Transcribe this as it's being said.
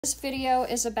This video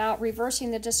is about reversing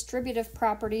the distributive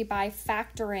property by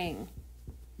factoring,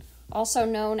 also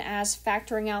known as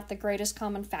factoring out the greatest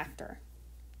common factor.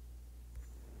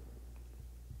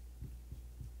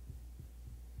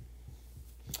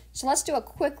 So let's do a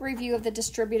quick review of the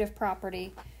distributive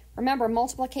property. Remember,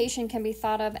 multiplication can be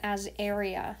thought of as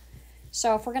area.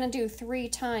 So if we're going to do 3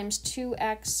 times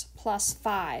 2x plus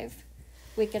 5,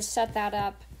 we could set that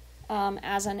up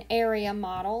as an area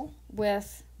model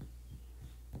with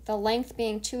the length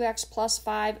being 2x plus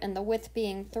 5 and the width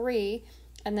being 3,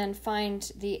 and then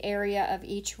find the area of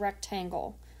each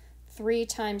rectangle. 3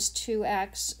 times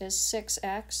 2x is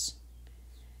 6x,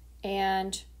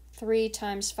 and 3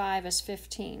 times 5 is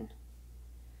 15.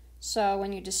 So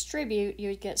when you distribute,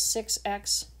 you get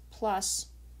 6x plus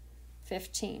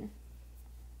 15.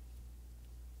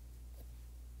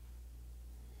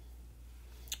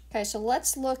 Okay, so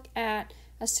let's look at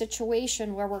a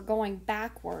situation where we're going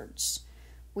backwards.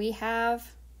 We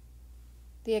have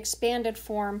the expanded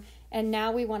form, and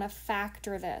now we want to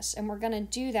factor this, and we're going to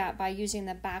do that by using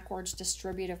the backwards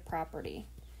distributive property.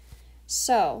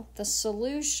 So the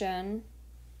solution,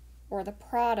 or the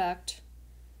product,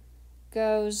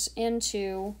 goes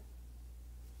into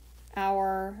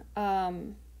our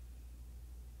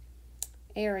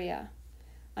area.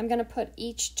 I'm going to put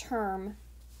each term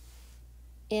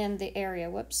in the area.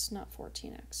 Whoops, not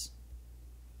 14x.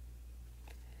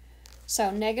 So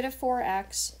negative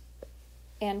 4x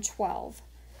and 12.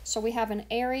 So we have an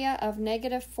area of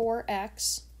negative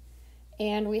 4x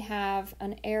and we have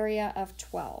an area of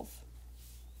 12.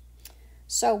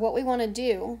 So what we want to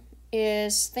do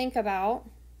is think about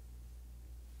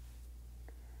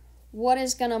what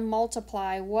is going to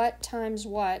multiply, what times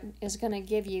what is going to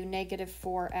give you negative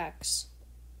 4x.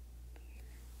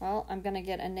 Well, I'm going to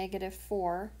get a negative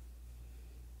 4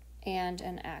 and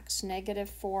an x. Negative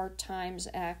 4 times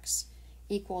x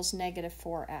equals negative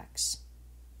 4x.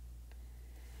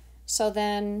 So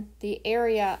then the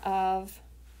area of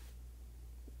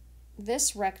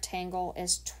this rectangle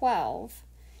is 12,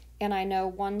 and I know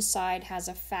one side has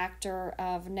a factor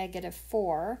of negative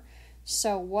 4.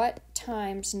 So what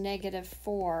times negative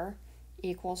 4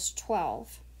 equals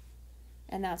 12?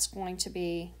 And that's going to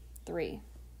be 3.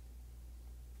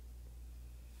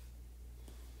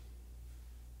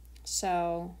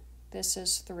 So this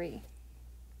is 3.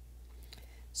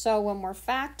 So when we're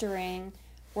factoring,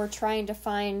 we're trying to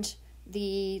find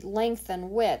the length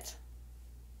and width,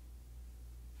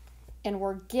 and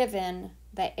we're given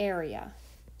the area.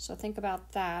 So think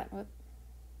about that.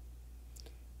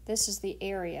 This is the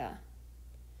area,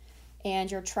 and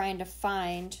you're trying to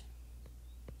find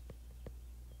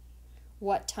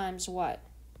what times what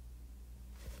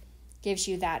gives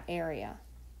you that area.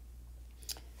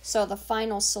 So the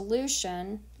final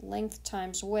solution, length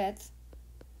times width,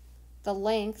 the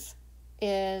length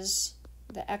is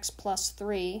the x plus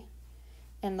 3,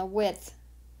 and the width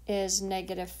is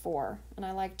negative 4. And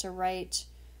I like to write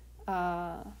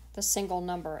the single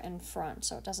number in front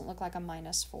so it doesn't look like a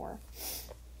minus 4.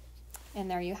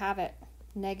 And there you have it.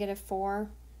 Negative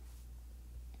 4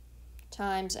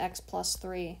 times x plus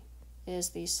 3 is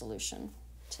the solution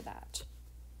to that.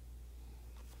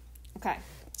 Okay,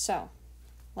 so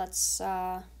let's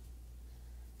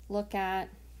look at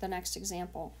the next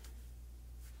example.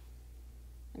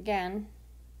 Again,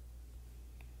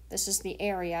 this is the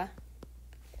area,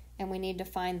 and we need to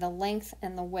find the length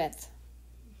and the width.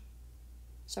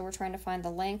 So we're trying to find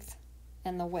the length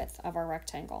and the width of our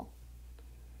rectangle.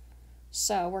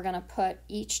 So we're going to put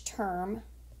each term.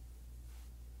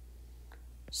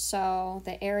 So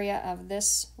the area of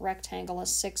this rectangle is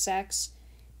 6x.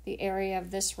 The area of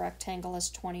this rectangle is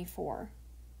 24.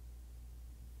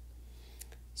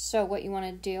 So what you want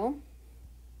to do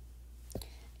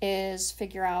is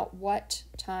figure out what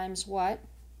times what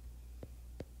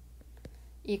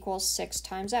equals 6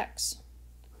 times x.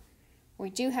 We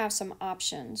do have some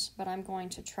options, but I'm going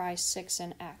to try 6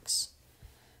 and x.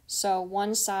 So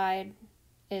one side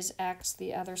is x,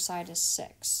 the other side is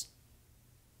 6.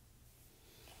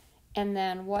 And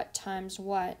then what times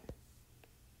what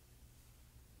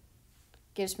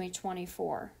gives me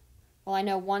 24? Well, I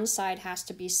know one side has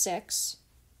to be 6,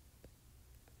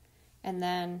 and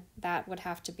then that would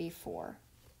have to be 4.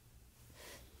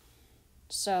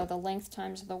 So the length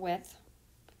times the width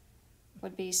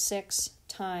would be 6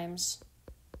 times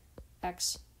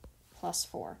x plus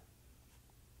 4.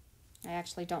 I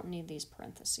actually don't need these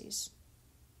parentheses.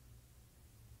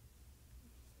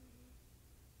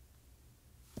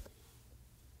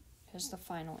 Here's the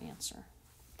final answer.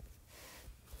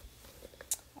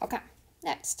 Okay,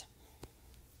 next.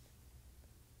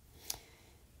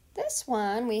 This this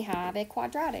one, we have a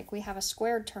quadratic. We have a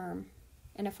squared term.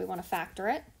 And if we want to factor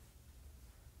it,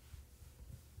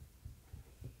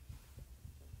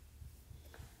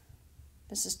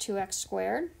 this is 2x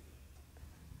squared.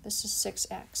 This is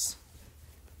 6x.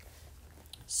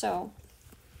 So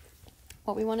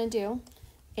what we want to do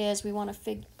is we want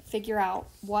to figure out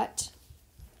what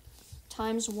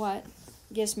times what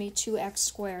gives me 2x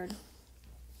squared.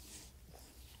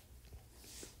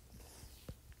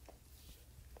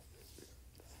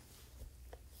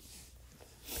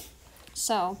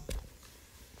 So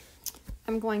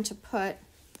I'm going to put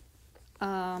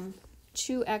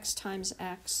 2x times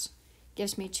x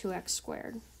gives me 2x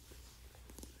squared.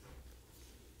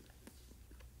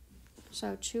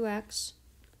 So 2x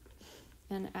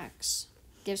and x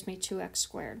gives me 2x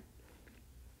squared.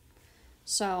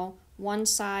 So one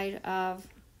side of,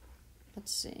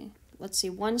 let's see,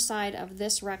 one side of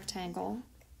this rectangle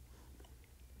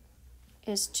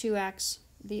is 2x,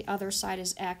 the other side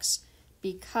is x,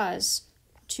 because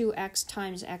 2x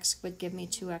times x would give me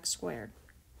 2x squared.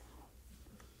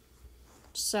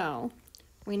 So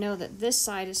we know that this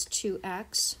side is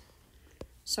 2x,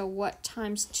 so what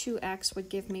times 2x would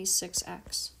give me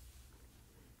 6x?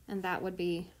 And that would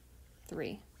be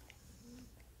 3.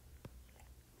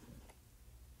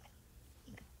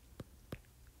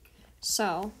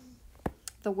 So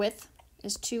the width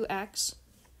is 2x,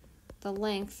 the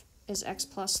length is x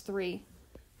plus 3,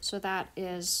 so that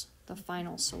is the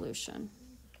final solution.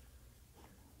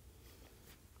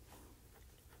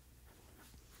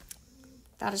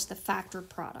 That is the factored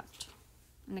product.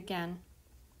 And again,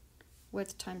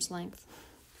 width times length,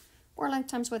 or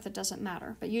length times width, it doesn't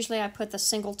matter. But usually I put the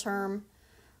single term,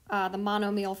 the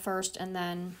monomial first, and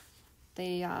then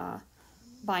the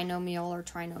binomial or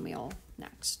trinomial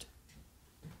next.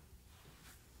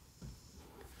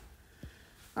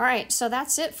 All right, so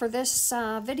that's it for this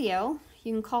video.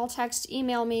 You can call, text,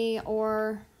 email me,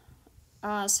 or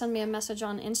send me a message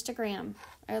on Instagram.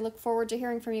 I look forward to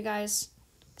hearing from you guys.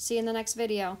 See you in the next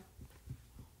video.